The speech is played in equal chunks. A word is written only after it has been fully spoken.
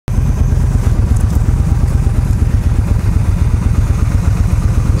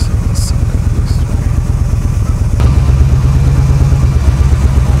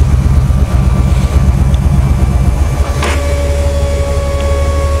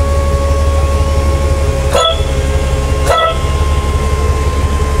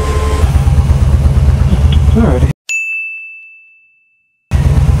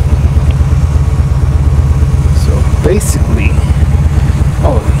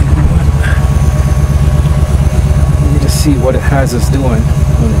see what it has us doing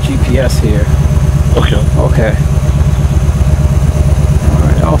on the GPS here. Okay. Okay. All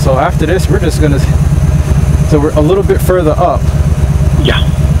right. Also, after this, we're just gonna. So we're a little bit further up. Yeah.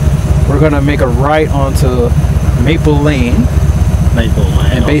 We're gonna make a right onto Maple Lane. Maple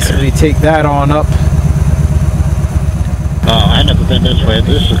Lane. And basically take that on up. Oh, I never been this way.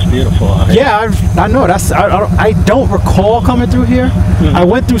 This looks beautiful out here. Yeah, I know. That's I don't recall coming through here. Mm-hmm. I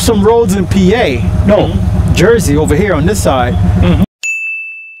went through some roads in PA. No, Jersey over here on this side. Mm-hmm.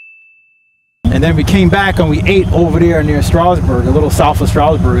 And then we came back and we ate over there near Strasbourg, a little south of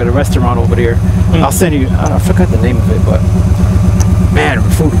Strasbourg, at a restaurant over there. Mm-hmm. I'll send you. I forgot the name of it, but man,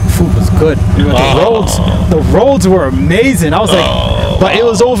 food was good. The roads were amazing. I was like, but it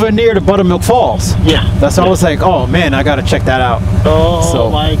was over near the Buttermilk Falls. Yeah, that's why I was like, oh man, I gotta check that out. Oh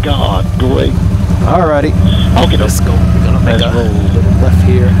my God, great. Alrighty. Okay, let's go. We're gonna make a little left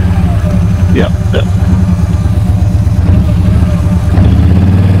here. Yep.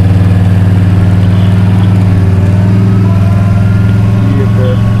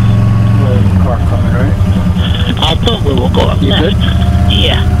 Car coming, right? I thought we were going up. You good?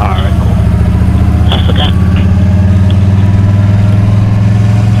 Yeah. Alright, cool. I forgot.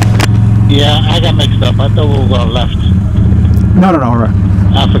 Yeah, I got mixed up. I thought we were going left. No, alright.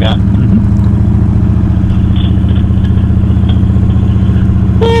 I forgot.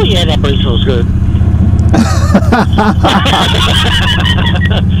 Oh yeah, that breeze feels good.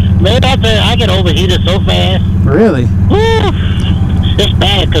 Man, I get overheated so fast. Really? Woo! It's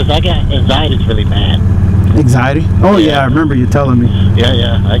bad because I got anxiety. It's really bad. Anxiety? Oh yeah, I remember you telling me.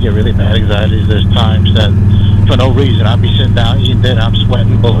 Yeah, I get really bad anxiety. There's times that for no reason I'll be sitting down eating dinner, I'm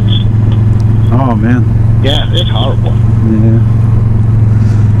sweating bullets. Oh man. Yeah, it's horrible. Yeah.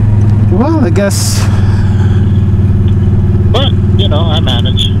 Well, I guess. But you know, I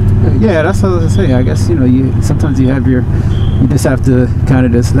manage. Yeah, that's what I was gonna say. I guess you sometimes you just have to kind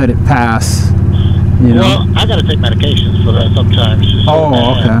of just let it pass. You know? Well, I gotta take medications for that sometimes. Oh,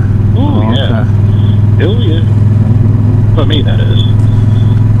 okay. Oh, yeah. Okay. Oh, yeah. For me, that is.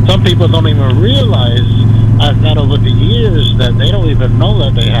 Some people don't even realize I've met over the years that they don't even know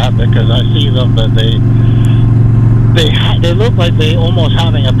that they have it, because I see them that they look like they almost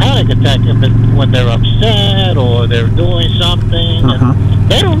having a panic attack when they're upset or they're doing something.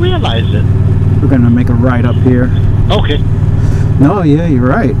 And they don't realize it. We're gonna make a right up here. Okay. No, yeah, you're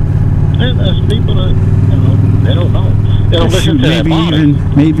right. There's people that they don't know. They don't listen to their body.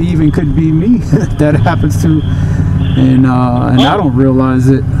 Maybe even could be me that happens to, and I don't realize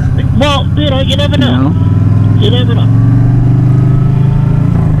it. Well, you never know. You never know.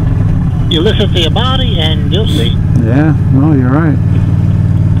 You listen to your body and you'll see. Yeah, no, you're right.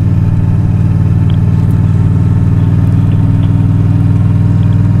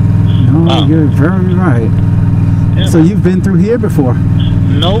 No, you're very right. Yeah. So you've been through here before?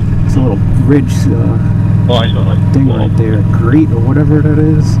 Nope. It's a little ridge thing right there, grate or whatever that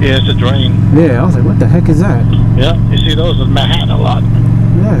is. Yeah, it's a drain. Yeah, I was like, what the heck is that? Yeah, you see those in Manhattan a lot.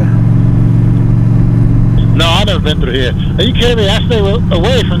 Yeah. No, I've never been through here. Are you kidding me? I stay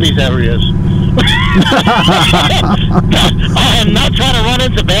away from these areas. I am not trying to run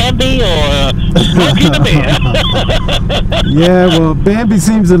into Bambi or Smokey the Bear. Yeah, well, Bambi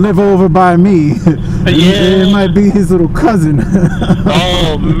seems to live over by me. Yeah. It might be his little cousin.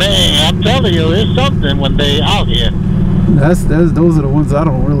 Oh man, I'm telling you, it's something when they out here. Those are the ones I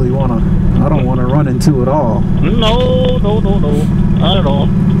don't really wanna run into at all. No, not at all.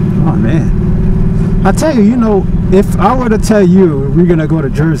 Oh man. I tell you, if I were to tell you we're gonna go to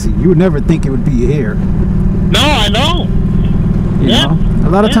Jersey, you would never think it would be here. No, I know. You know? A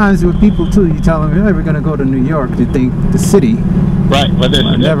lot of times with people too, you tell them, hey, we're gonna go to New York, they think the city. Right, but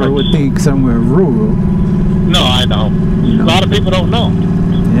there's never would think somewhere rural. No, I know. A lot of people don't know.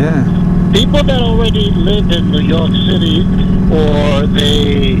 Yeah. People that already live in New York City, or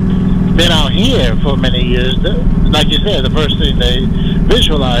they've been out here for many years, like you said, the first thing they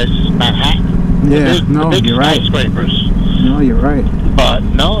visualize is Manhattan. Yeah, the big you're right. skyscrapers. No, you're right. But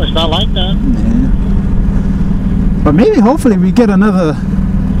no, it's not like that. Yeah. But maybe, hopefully, we get another,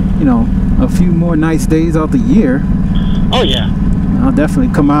 a few more nice days out the year. Oh yeah. I'll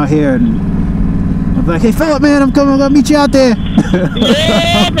definitely come out here and I'm like, hey, Philip, man, I'm gonna meet you out there.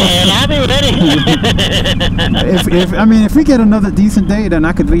 Yeah, man, I'll be ready. if we get another decent day, then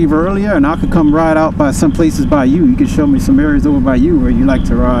I could leave earlier and I could come ride out by some places by you. You could show me some areas over by you where you like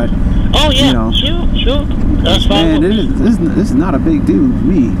to ride. Oh yeah, sure. That's fine. Man, this is not a big deal with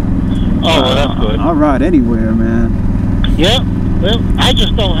me. Oh, well, that's good. I'll ride anywhere, man. Yeah. Well, I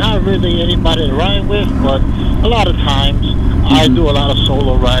just don't have really anybody to ride with, but a lot of times I do a lot of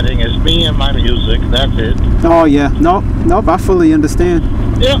solo riding. It's me and my music. That's it. Oh yeah, nope. I fully understand.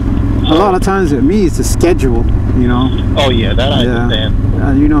 Yeah. A lot of times with me, it's a schedule. You know. Oh yeah, that I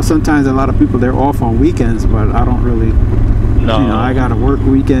understand. You know, sometimes a lot of people they're off on weekends, but I don't really. No. You know, I gotta work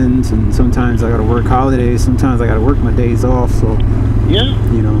weekends, and sometimes I gotta work holidays. Sometimes I gotta work my days off. So. Yeah.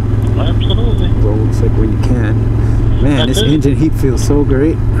 You know. Absolutely. So it's like when you can. Man, this engine heat feels so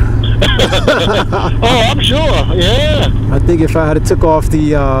great. Oh, I'm sure. Yeah. I think if I had took off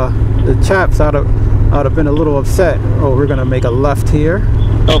the chaps, I'd have been a little upset. Oh, we're gonna make a left here.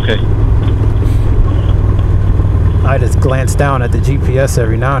 Okay. I just glance down at the GPS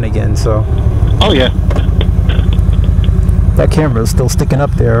every now and again, so. Oh yeah. That camera is still sticking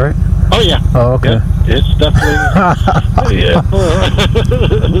up there, right? Oh yeah. Oh, okay. Yeah, it's definitely. Yeah.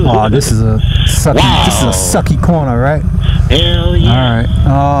 Oh, this is a sucky. Wow. This is a sucky corner, right? Hell yeah. All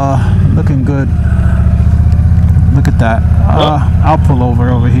right. Looking good. Look at that. I'll pull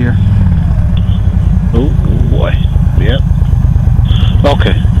over here. Oh boy. Yep.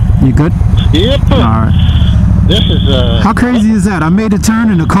 Okay. You good? Yep. All right. This is How crazy is that? I made a turn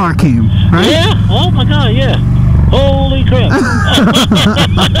and the car came, right? Yeah. Oh my God. Yeah. Holy crap.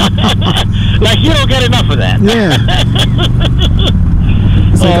 Like you don't get enough of that. Yeah.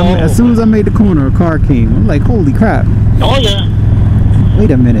 It's like as soon as I made the corner, a car came. I'm like, holy crap. Oh yeah.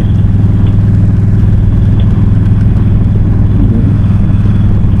 Wait a minute.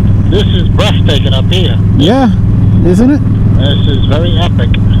 This is breathtaking up here. Yeah, isn't it? This is very epic.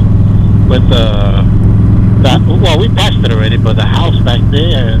 With well, we passed it already, but the house back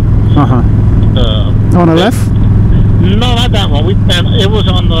there. On the left? No, not that one. It was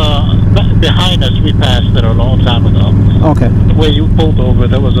on the behind us. We passed it a long time ago. Okay. Where you pulled over,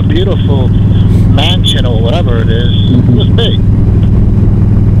 there was a beautiful mansion or whatever it is. It was big.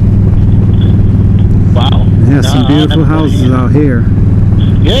 Wow. Yeah, some beautiful houses out here.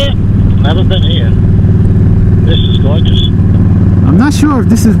 Yeah, never been here. This is gorgeous. I'm not sure if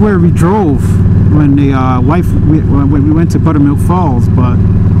this is where we drove when the when we went to Buttermilk Falls, but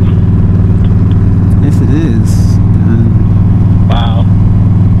if it is, then wow.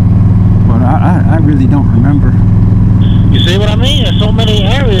 But I really don't remember. You see what I mean? There's so many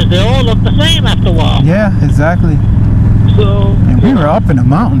areas, they all look the same after a while. Yeah, exactly. So, and we were up in the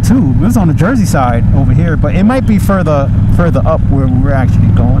mountain too. It was on the Jersey side over here, but it might be further up where we're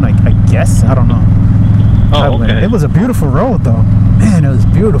actually going. I guess I don't know. Oh, okay. It was a beautiful road though. Man, it was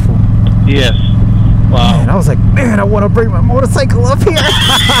beautiful. Yes. Wow. Man, I was like, man, I want to bring my motorcycle up here.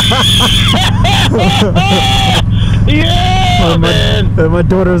 Yeah, man. And my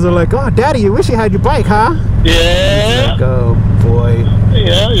daughters are like, oh, Daddy, you wish you had your bike, huh? Yeah. Like, oh boy.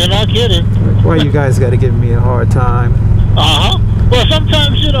 Yeah, you're not kidding. Like, why you guys got to give me a hard time? Well,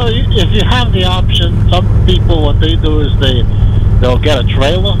 sometimes, you know, if you have the option, some people, what they do is they'll get a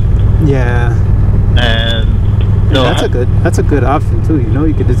trailer. Yeah. And that's a good option too. You know,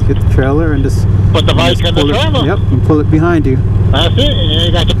 you could just get the trailer and just put the bike in the trailer. Yep, and pull it behind you. That's it. And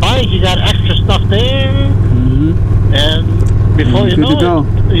you got the bike. You got extra stuff there. And before you know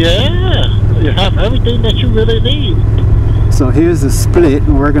it, yeah, you have everything that you really need. So here's the split,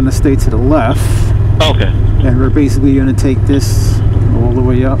 and we're gonna stay to the left. Okay. And we're basically gonna take this all the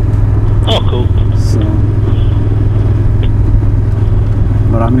way up. Oh, cool. So.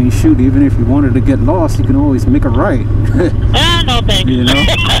 But I mean, shoot, even if you wanted to get lost, you can always make a right. No thanks. You know,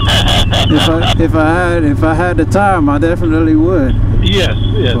 if I had the time, I definitely would. Yes,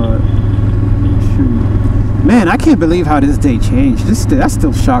 yes. But, shoot. Man, I can't believe how this day changed. That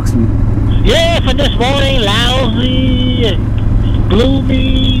still shocks me. Yeah, for this morning, lousy and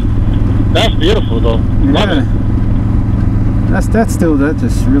gloomy. That's beautiful, though. Love it. That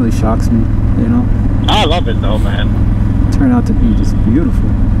just really shocks me. You know. I love it, though, man. Turned out to be just beautiful.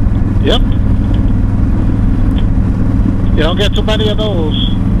 Yep. You don't get too many of those.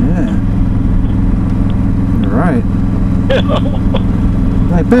 Yeah. You're right.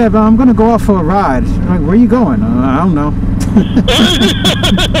 Like, babe, I'm gonna go out for a ride. She's like, where you going? I don't know.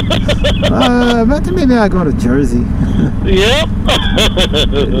 Maybe I go to Jersey. Yep.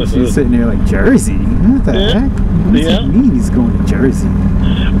 She's sitting there like, Jersey? What the heck? What does it mean he's going to Jersey?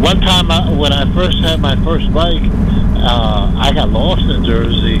 One time when I first had my first bike, I got lost in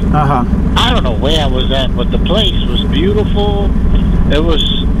Jersey. I don't know where I was at, but the place was beautiful. It was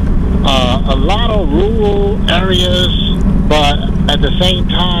a lot of rural areas, but at the same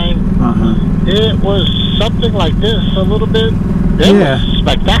time, it was something like this a little bit. It was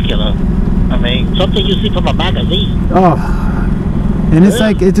spectacular. I mean, something you see from a magazine. Oh, and it's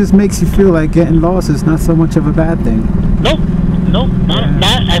like, it just makes you feel like getting lost is not so much of a bad thing. Nope. Nope,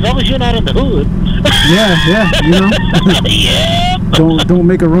 not as long as you're not in the hood. Yeah, you know. Yeah. Don't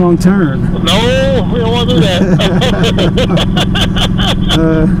make a wrong turn. No, we don't want to do that.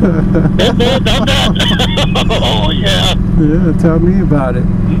 Been there, done that. Oh yeah. Yeah, tell me about it.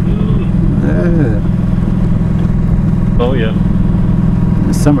 Yeah. Oh yeah.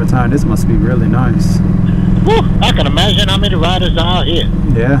 In summertime, this must be really nice. Whew, I can imagine how many riders are out here.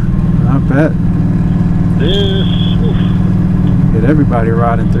 Yeah, I bet. This. Oof. Get everybody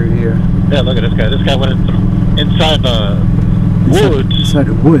riding through here. Yeah, look at this guy. This guy went inside the woods. Inside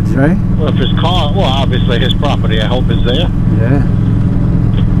the woods, right? Well, if his car, well, obviously his property, I hope is there. Yeah.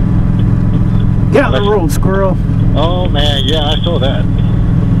 Get on the road, squirrel. Oh man, yeah, I saw that.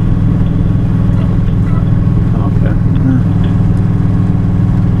 Okay.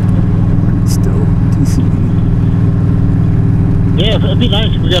 Still DCE. Yeah, it'd be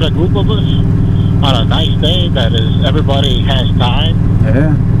nice if we got a group of us on a nice day that is everybody has time.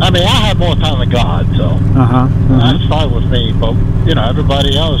 Yeah. I mean, I have more time than God, so that's fine with me. But you know,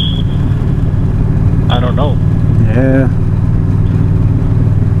 everybody else, I don't know. Yeah.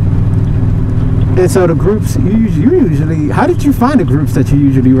 And so the groups you usually, how did you find the groups that you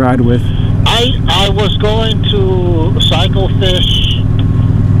usually ride with? I was going to cycle fish.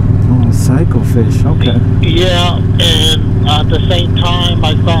 Oh, cycle fish. Okay. Yeah, and at the same time,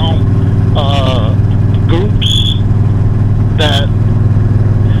 I found groups that,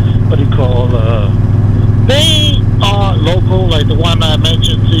 what do you call, they are local, like the one I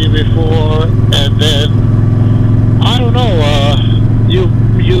mentioned to you before, and then, I don't know, you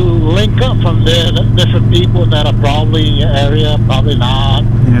link up from there, different people that are probably in your area, probably not.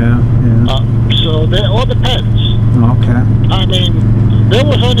 Yeah. So it all depends. Okay. I mean, there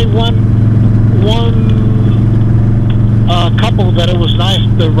was only one couple that it was nice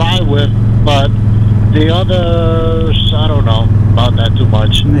to ride with, but the others, I don't know about that too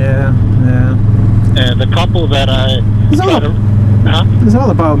much. Yeah. And the couple that it's all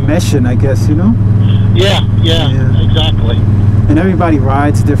about meshing, I guess, you know? Yeah, exactly. And everybody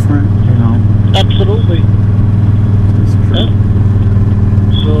rides different, you know? Absolutely. That's true. Yeah.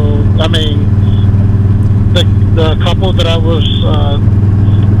 So, I mean, the couple that I was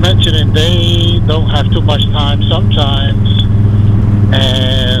mentioning, they don't have too much time sometimes.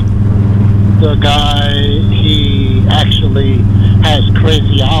 And the guy, he actually has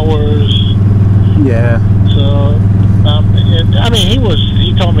crazy hours. Yeah. So, I mean,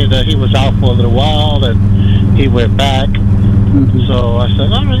 he told me that he was out for a little while and he went back. So I said,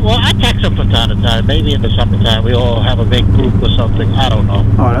 all right, well, I text him from time to time. Maybe in the summertime we all have a big group or something. I don't know.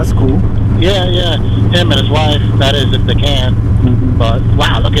 Oh, that's cool. Yeah. Him and his wife, that is if they can. But,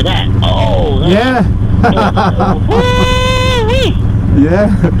 wow, look at that. Oh. Yeah. Yeah.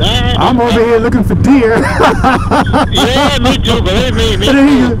 I'm over here looking for deer. Yeah, me too, believe me. And then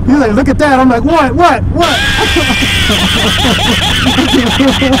he's like, look at that. I'm like, what?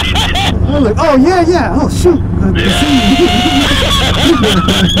 I'm like, oh, yeah. Oh, shoot.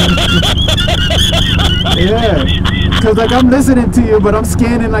 Yeah. Because, like, I'm listening to you, but I'm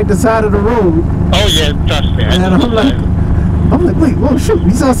scanning, like, the side of the road. Oh, yeah, trust me. And I'm like, wait, whoa, shoot.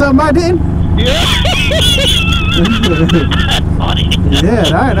 You saw something I didn't? Yeah. Funny.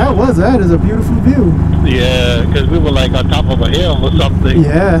 Yeah, that is a beautiful view. Yeah, because we were like on top of a hill or something.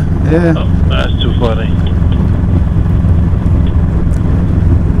 Yeah. Oh, that's too funny.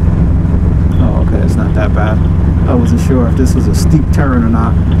 Oh, okay, it's not that bad. I wasn't sure if this was a steep turn or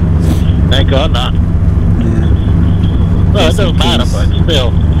not. Thank God not. Yeah. Well, it doesn't matter, but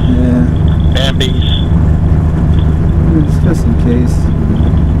still. Yeah. Bambies. It's just in case.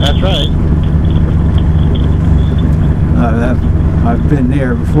 That's right. I've been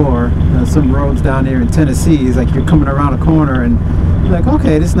there before. Some roads down there in Tennessee, it's like you're coming around a corner and you're like,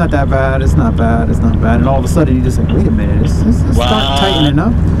 okay, this is not that bad, it's not bad. And all of a sudden you just like, wait a minute, it's start tightening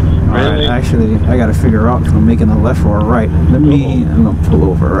up. Really? Alright, actually, I gotta figure out if I'm making a left or a right. I'm gonna pull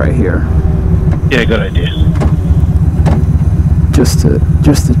over right here. Yeah, good idea. Just to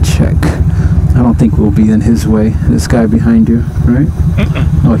check. I don't think we'll be in his way. This guy behind you, right?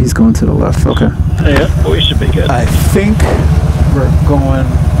 Oh, he's going to the left. Okay. Yeah, we should be good. I think we're going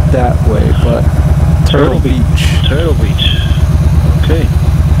that way, but Turtle Beach. Turtle Beach. Okay.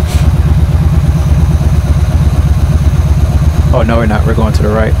 Oh no, we're not. We're going to the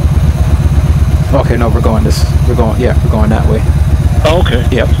right. Okay, no, we're going that way. Oh, okay.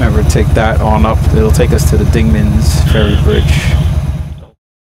 Yep. Remember, take that on up. It'll take us to the Dingman's Ferry Bridge.